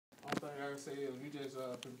like I said,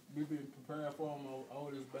 we've been preparing for them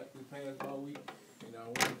over this past ball week.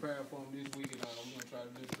 We're preparing for them this week, and we're going to try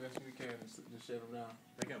to do the best we can to shut them down.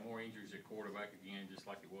 They got more injuries at quarterback again, just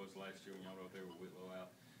like it was last year when y'all were there with Whitlow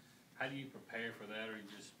out. How do you prepare for that, or you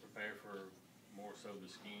just prepare for more so the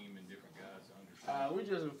scheme and different guys to understand? We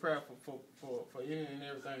just prepare for any and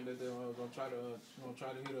everything that they're going to try to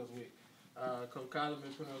hit us with. Coach Collins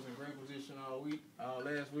been putting us in great position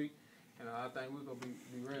last week, and I think we're going to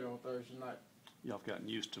be ready on Thursday night. Y'all have gotten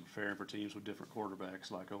used to preparing for teams with different quarterbacks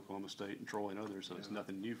like Oklahoma State and Troy and others, so it's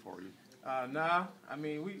nothing new for you. Nah, I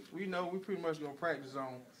mean, we know we pretty much going to practice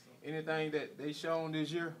on anything that they shown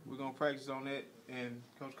this year. We're going to practice on that, and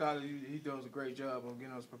Coach Collins, he does a great job of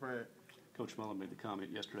getting us prepared. Coach Mullen made the comment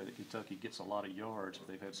yesterday that Kentucky gets a lot of yards, but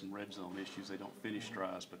they've had some red zone issues. They don't finish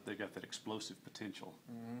drives, but they got that explosive potential.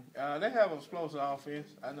 They have an explosive offense.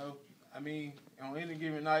 I know. I mean, on any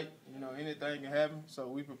given night, anything can happen. So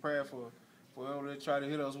we prepare for whatever they try to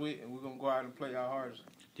hit us with, and we're gonna go out and play our hardest.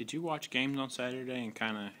 Did you watch games on Saturday and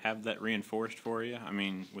kind of have that reinforced for you? I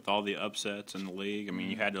mean, with all the upsets in the league, I mean,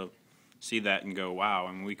 you had to see that and go, wow.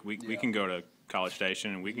 I mean, we can go to College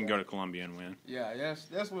Station and we can go to Columbia and win. Yeah,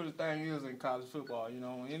 that's what the thing is in college football.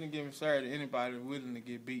 Any given Saturday, anybody willing to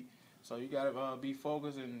get beat. So you got to be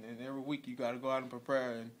focused, and every week you got to go out and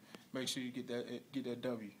prepare and make sure you get that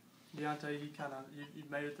W. Deontae, you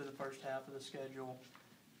made it to the first half of the schedule.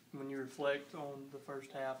 When you reflect on the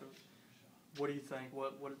first half, what do you think?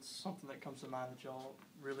 What's something that comes to mind that y'all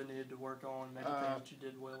really needed to work on? Maybe things that you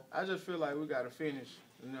did well. I just feel like we got to finish.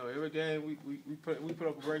 Every game we put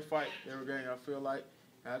up a great fight. Every game I feel like.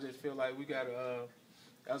 I just feel like we got to,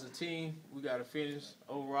 as a team, we got to finish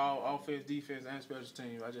overall offense, defense, and special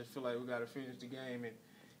teams. I just feel like we got to finish the game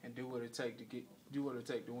and do what it takes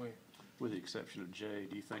to win. With the exception of Jay,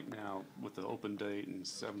 do you think now with the open date and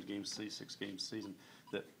 7-game season, 6-game season,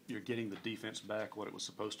 that you're getting the defense back what it was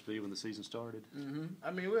supposed to be when the season started?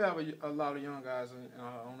 I mean, we have a lot of young guys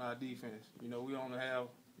on our defense. We only have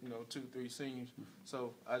 2-3 seniors,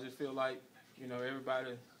 so I just feel like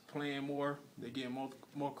everybody playing more, they're getting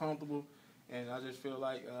more comfortable, and I just feel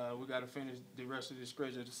like we got to finish the rest of the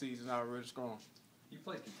stretch of the season already strong. You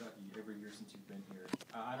played Kentucky every year since you've been here.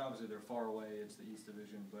 I know obviously they're far away, it's the East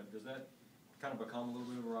Division, but does that kind of become a little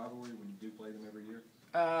bit of a rivalry when you do play them every year?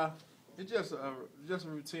 It's just a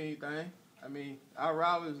routine thing. I mean, our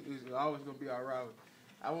rival is always going to be our rival.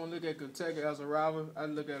 I won't look at Kentucky as a rival. I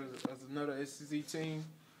look at it as another SEC team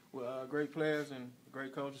with great players and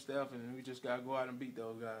great coaching staff, and we just got to go out and beat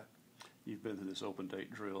those guys. You've been through this open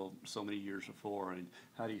date drill so many years before, and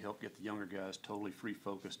how do you help get the younger guys totally free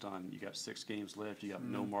focused on, you got 6 games left, you got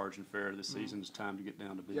no margin fair this season, it's time to get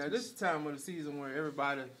down to business? Yeah, this is the time of the season where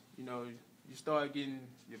everybody, you start getting,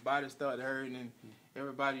 your body start hurting, and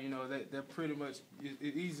everybody, that pretty much,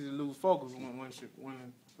 it's easy to lose focus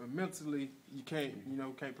when mentally you can't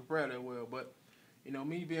prepare that well. But,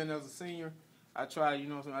 me being as a senior, I try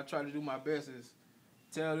to do my best is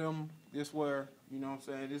tell them this where,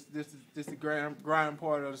 this is the grind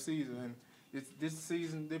part of the season, and this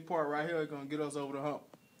season, this part right here is gonna get us over the hump.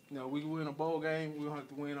 We win a bowl game, we have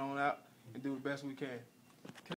to win on out and do the best we can.